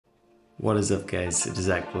What is up guys, it is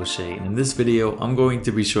Zach Boucher, and in this video I'm going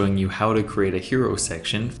to be showing you how to create a hero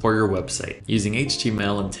section for your website using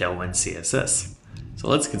HTML and Tailwind CSS. So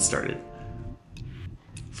let's get started.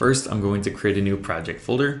 First I'm going to create a new project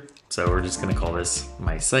folder, so we're just going to call this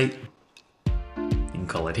my site. You can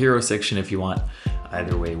call it hero section if you want,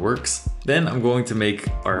 either way works. Then I'm going to make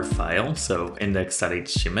our file, so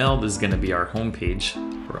index.html, this is going to be our home page.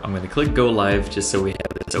 I'm going to click go live just so we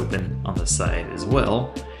have this open on the side as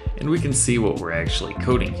well. And we can see what we're actually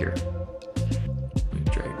coding here. Let me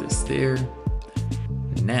drag this there.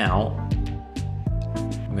 Now,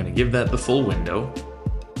 I'm going to give that the full window.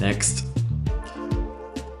 Next,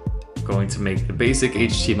 I'm going to make the basic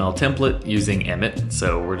HTML template using Emmet.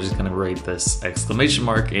 So we're just going to write this exclamation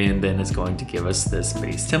mark and then it's going to give us this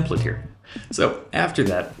base template here. So after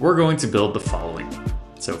that, we're going to build the following.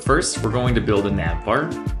 So first, we're going to build a nav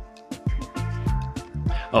bar.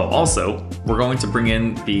 Oh, also, we're going to bring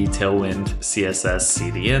in the Tailwind CSS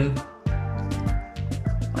CDN,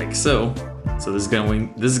 like so. So this is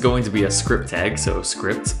going to be a script tag, so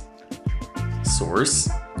script source.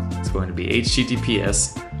 It's going to be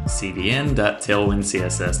https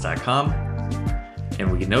cdn.tailwindcss.com, and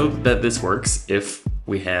we know that this works if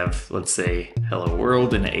we have, let's say, hello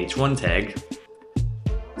world in a h1 tag.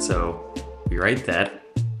 So we write that.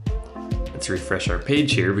 Let's refresh our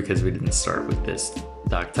page here because we didn't start with this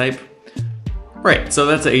doc type. Right, so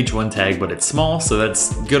that's a h1 tag, but it's small, so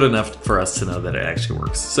that's good enough for us to know that it actually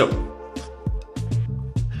works. So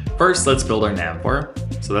first, let's build our nav bar.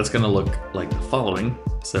 So that's going to look like the following.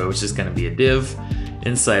 So it's just going to be a div.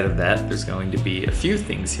 Inside of that, there's going to be a few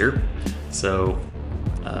things here. So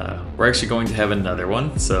we're actually going to have another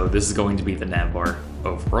one. So this is going to be the nav bar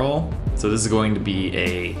overall. So this is going to be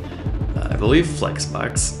a, I believe, flex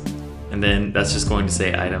box. And then that's just going to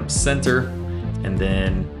say item center. And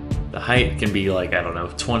then the height can be like, I don't know,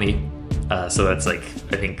 20. So that's like,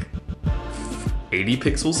 I think 80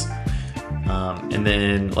 pixels. And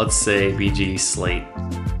then let's say BG slate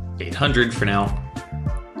 800 for now.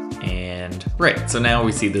 And right, so now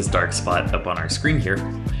we see this dark spot up on our screen here.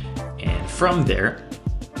 And from there,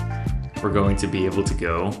 we're going to be able to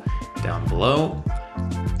go down below.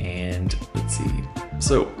 And let's see.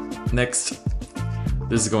 So next,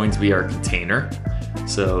 this is going to be our container.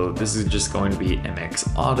 So this is just going to be mx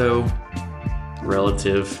auto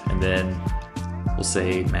relative, and then we'll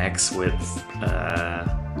say max width.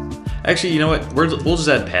 Actually, you know what? We'll just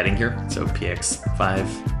add padding here. So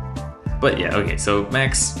px5. But yeah, okay. So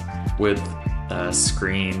max width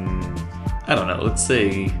screen. I don't know. Let's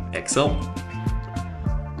say XL.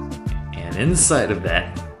 And inside of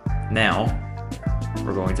that, now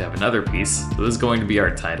we're going to have another piece. So this is going to be our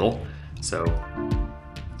title. So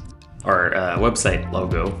our website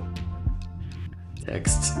logo,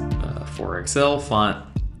 text 4XL, font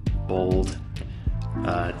bold,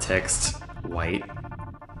 text white,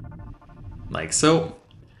 like so.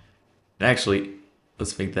 Actually,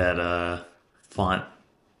 let's make that font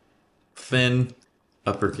thin,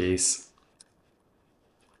 uppercase.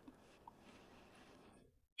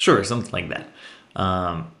 Sure, something like that.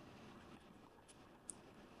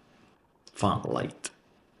 Font light.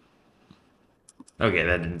 Okay,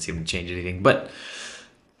 that didn't seem to change anything, but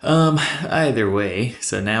either way,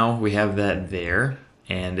 so now we have that there,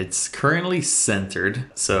 and it's currently centered,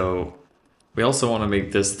 so we also want to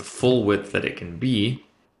make this the full width that it can be,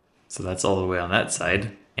 so that's all the way on that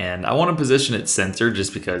side, and I want to position it centered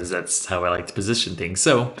just because that's how I like to position things,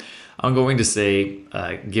 so I'm going to say,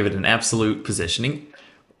 give it an absolute positioning.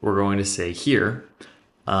 We're going to say here,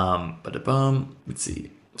 let's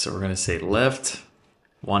see, so we're going to say left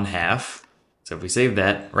 1/2. So if we save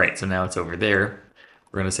that, right, so now it's over there.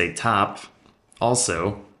 We're going to say top,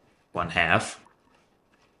 also 1/2.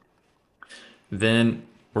 Then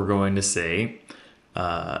we're going to say,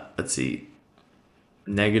 let's see,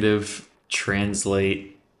 negative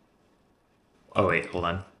translate. Oh wait, hold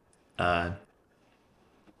on.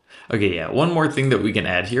 Okay, yeah, one more thing that we can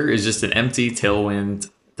add here is just an empty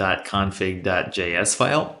tailwind.config.js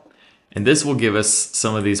file. And this will give us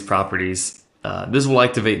some of these properties. This will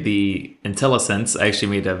activate the IntelliSense. I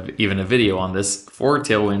actually made even a video on this for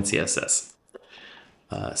Tailwind CSS.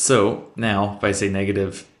 So now if I say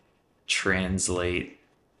negative translate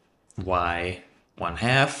y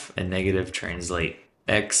 1/2 and negative translate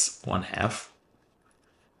x 1/2.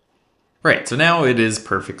 Right, so now it is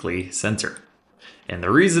perfectly centered. And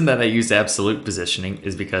the reason that I use absolute positioning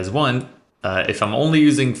is because one, if I'm only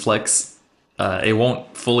using flex, it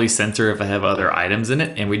won't fully center if I have other items in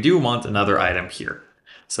it, and we do want another item here.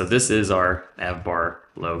 So this is our nav bar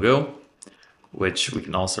logo, which we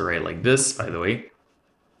can also write like this, by the way,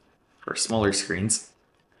 for smaller screens.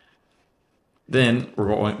 Then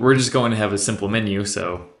we're just going to have a simple menu.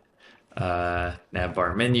 So nav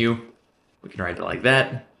bar menu, we can write it like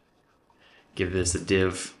that. Give this a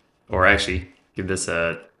div, or actually give this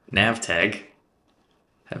a nav tag.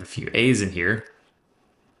 Have a few A's in here.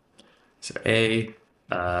 So A,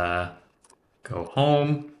 go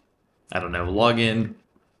home, I don't know, login,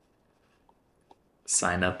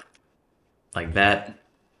 sign up like that.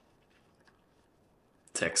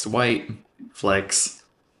 Text white, flex.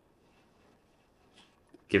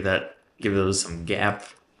 Give those some gap.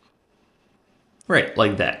 Right,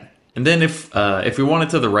 like that. And then if we want it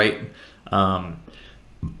to the right,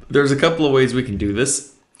 there's a couple of ways we can do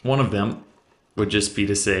this. One of them would just be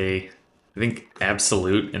to say, I think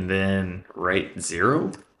absolute and then right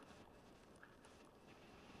 0.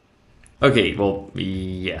 Okay, well,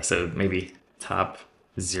 yeah, so maybe top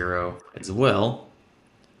 0 as well.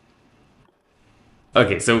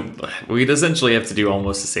 Okay, so we'd essentially have to do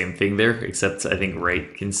almost the same thing there, except I think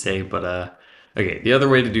right can stay, but okay, the other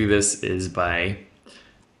way to do this is by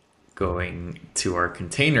going to our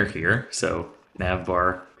container here, so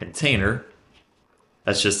navbar container.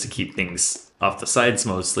 That's just to keep things off the sides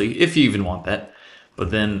mostly, if you even want that.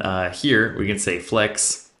 But then here we can say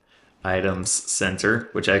flex items center,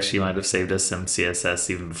 which actually might have saved us some CSS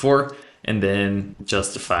even before, and then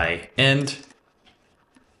justify end,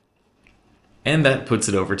 and that puts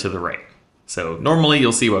it over to the right. So normally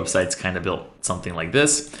you'll see websites kind of built something like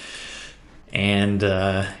this. And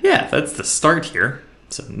yeah, that's the start here.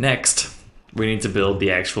 So next, we need to build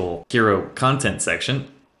the actual hero content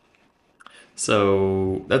section.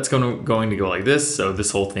 So that's going to go like this. So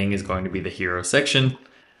this whole thing is going to be the hero section.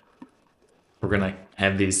 We're going to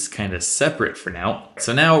have these kind of separate for now.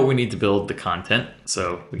 So now we need to build the content.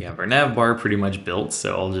 So we have our nav bar pretty much built.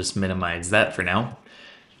 So I'll just minimize that for now.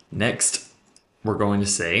 Next, we're going to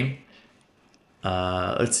say,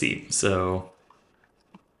 let's see, so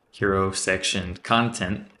hero section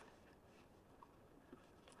content,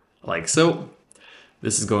 like so.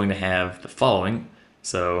 This is going to have the following.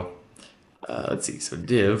 So let's see, so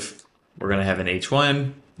div, we're going to have an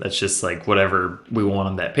h1. That's just like whatever we want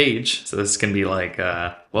on that page. So this is going to be like,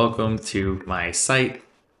 welcome to my site.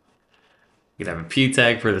 You can have a p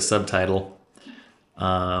tag for the subtitle.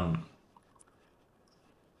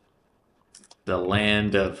 The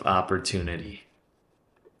land of opportunity.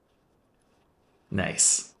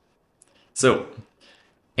 Nice. So,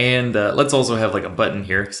 and let's also have like a button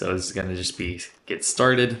here. So this is going to just be get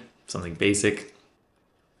started, something basic.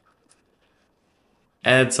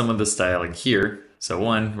 Add some of the styling here. So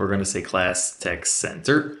one, we're going to say class text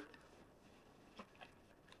center.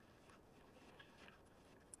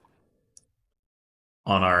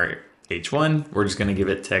 On our H1, we're just going to give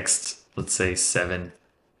it text, let's say 7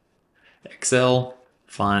 XL,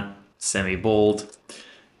 font, semi-bold.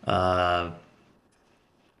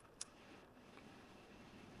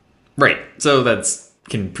 Right, so that's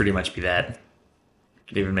can pretty much be that.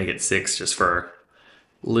 Could even make it 6 just for our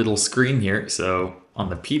little screen here. So on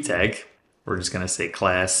the P tag, we're just going to say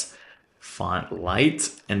class font light,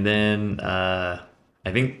 and then I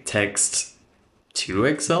think text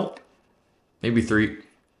 2 XL, maybe 3.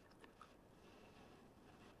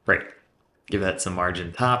 Right, give that some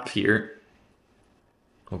margin top here.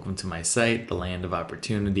 Welcome to my site, the land of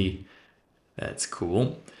opportunity. That's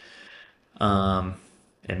cool.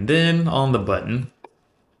 And then on the button,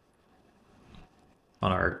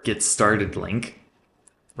 on our get started link,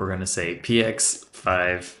 we're going to say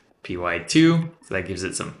px5 py2, so that gives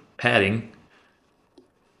it some padding.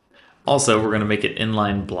 Also, we're going to make it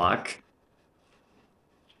inline block,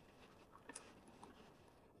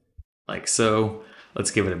 like so.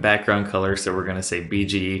 Let's give it a background color, so we're going to say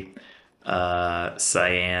bg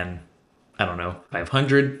cyan, I don't know,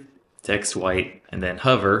 500, text white, and then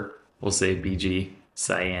hover, we'll say bg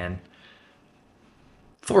cyan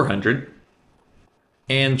 400,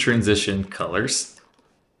 and transition colors.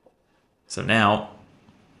 So now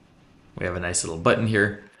we have a nice little button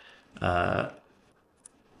here.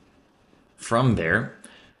 From there,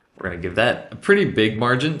 we're going to give that a pretty big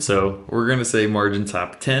margin. So we're going to say margin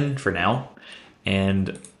top 10 for now.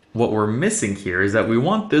 And what we're missing here is that we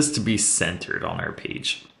want this to be centered on our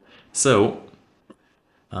page. So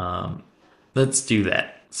let's do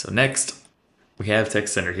that. So next, we have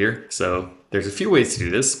text center here. So there's a few ways to do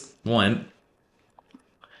this. One,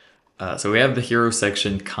 so we have the hero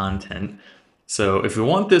section content. So if we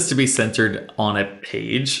want this to be centered on a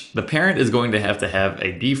page, the parent is going to have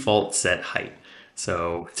a default set height.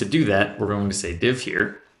 So to do that, we're going to say div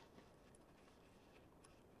here.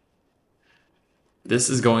 This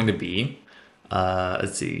is going to be,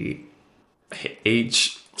 let's see,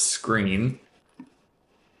 h screen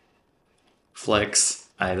flex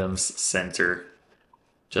items center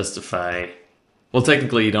justify. Well,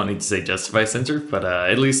 technically you don't need to say justify center, but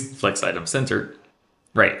at least flex item center.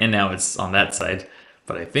 Right, and now it's on that side.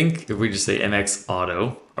 But I think if we just say MX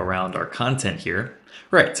auto around our content here,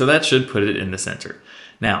 right, so that should put it in the center.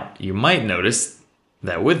 Now, you might notice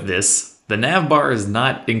that with this, the nav bar is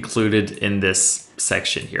not included in this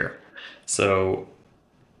section here. So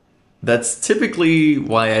that's typically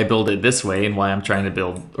why I build it this way and why I'm trying to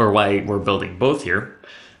build, or why we're building both here,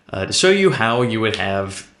 to show you how you would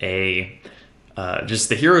have a just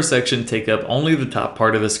the hero section take up only the top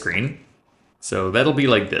part of the screen. So that'll be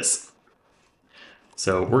like this.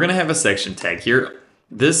 So we're going to have a section tag here.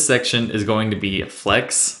 This section is going to be a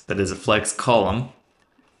flex, that is a flex column.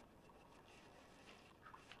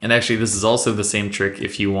 And actually this is also the same trick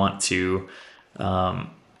if you want to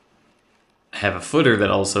have a footer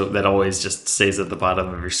that always just stays at the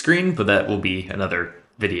bottom of your screen, but that will be another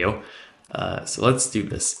video. So let's do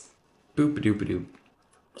this. Boop-a-doop-a-doop.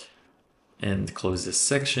 And close this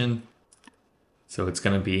section. So it's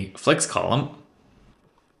going to be a flex column.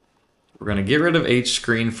 We're going to get rid of H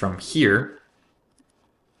screen from here.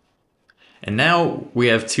 And now we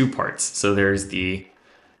have two parts. So there's this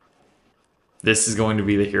is going to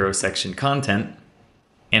be the hero section content,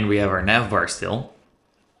 and we have our navbar still.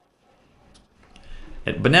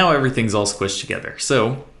 But now everything's all squished together.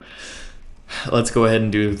 So let's go ahead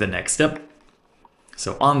and do the next step.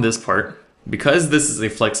 So on this part, because this is a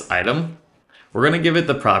flex item, we're going to give it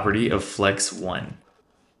the property of flex1.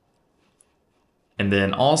 And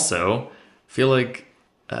then also,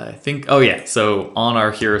 oh yeah, so on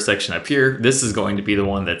our hero section up here, this is going to be the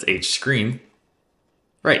one that's H screen.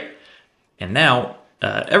 Right. And now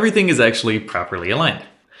everything is actually properly aligned.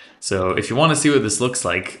 So if you want to see what this looks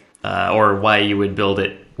like, or why you would build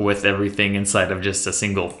it with everything inside of just a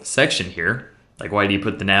single section here, like why do you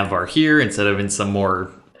put the navbar here instead of in some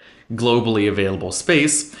more globally available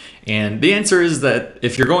space? And the answer is that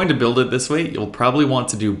if you're going to build it this way, you'll probably want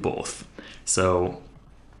to do both. So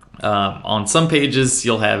on some pages,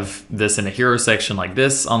 you'll have this in a hero section like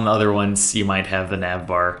this. On the other ones, you might have the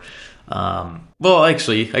navbar. Well,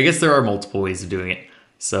 actually, I guess there are multiple ways of doing it.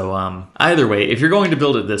 So either way, if you're going to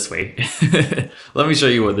build it this way, let me show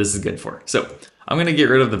you what this is good for. So I'm going to get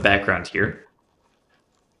rid of the background here.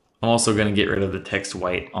 I'm also going to get rid of the text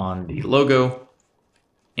white on the logo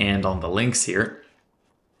and on the links here.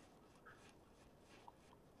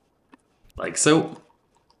 Like so.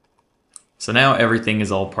 So now everything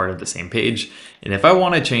is all part of the same page. And if I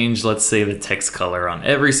want to change, let's say, the text color on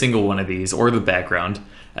every single one of these or the background,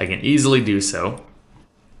 I can easily do so.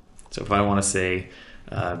 So if I want to say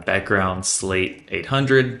background slate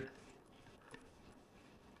 800,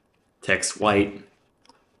 text white,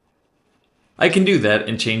 I can do that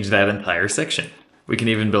and change that entire section. We can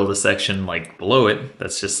even build a section like below it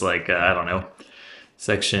that's just like, I don't know,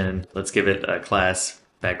 section, let's give it a class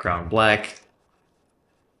background black,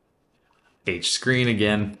 H screen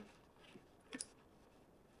again,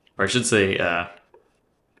 or I should say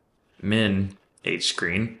min H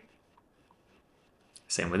screen.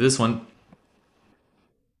 Same with this one.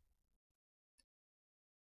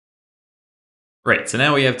 Right, so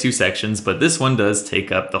now we have two sections, but this one does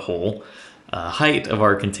take up the whole height of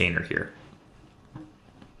our container here.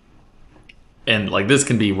 And like this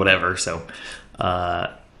can be whatever, so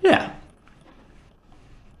yeah.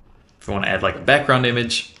 If we want to add like a background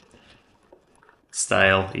image,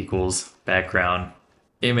 style equals background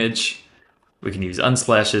image. We can use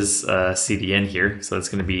Unsplash's CDN here, so it's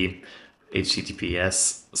going to be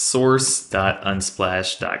https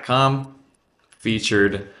source.unsplash.com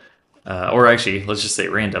featured, or actually, let's just say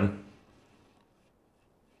random.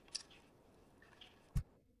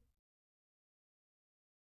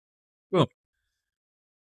 Boom.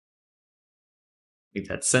 Make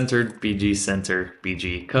that centered, BG center,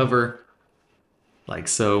 BG cover, like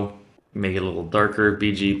so. Make it a little darker,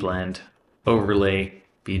 BG blend, overlay,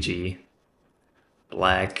 BG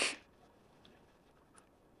black,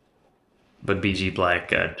 but BG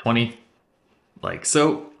black 20, like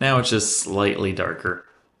so. Now it's just slightly darker.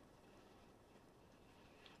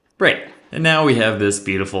 Right, and now we have this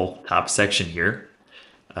beautiful top section here.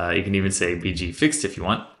 You can even say BG fixed if you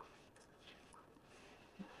want.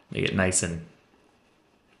 Make it nice and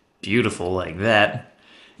beautiful like that.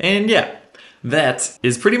 And yeah, that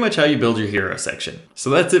is pretty much how you build your hero section.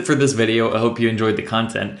 So that's it for this video. I hope you enjoyed the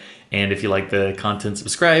content. And if you like the content,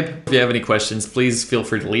 subscribe. If you have any questions, please feel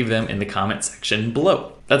free to leave them in the comment section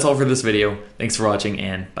below. That's all for this video. Thanks for watching,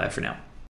 and bye for now.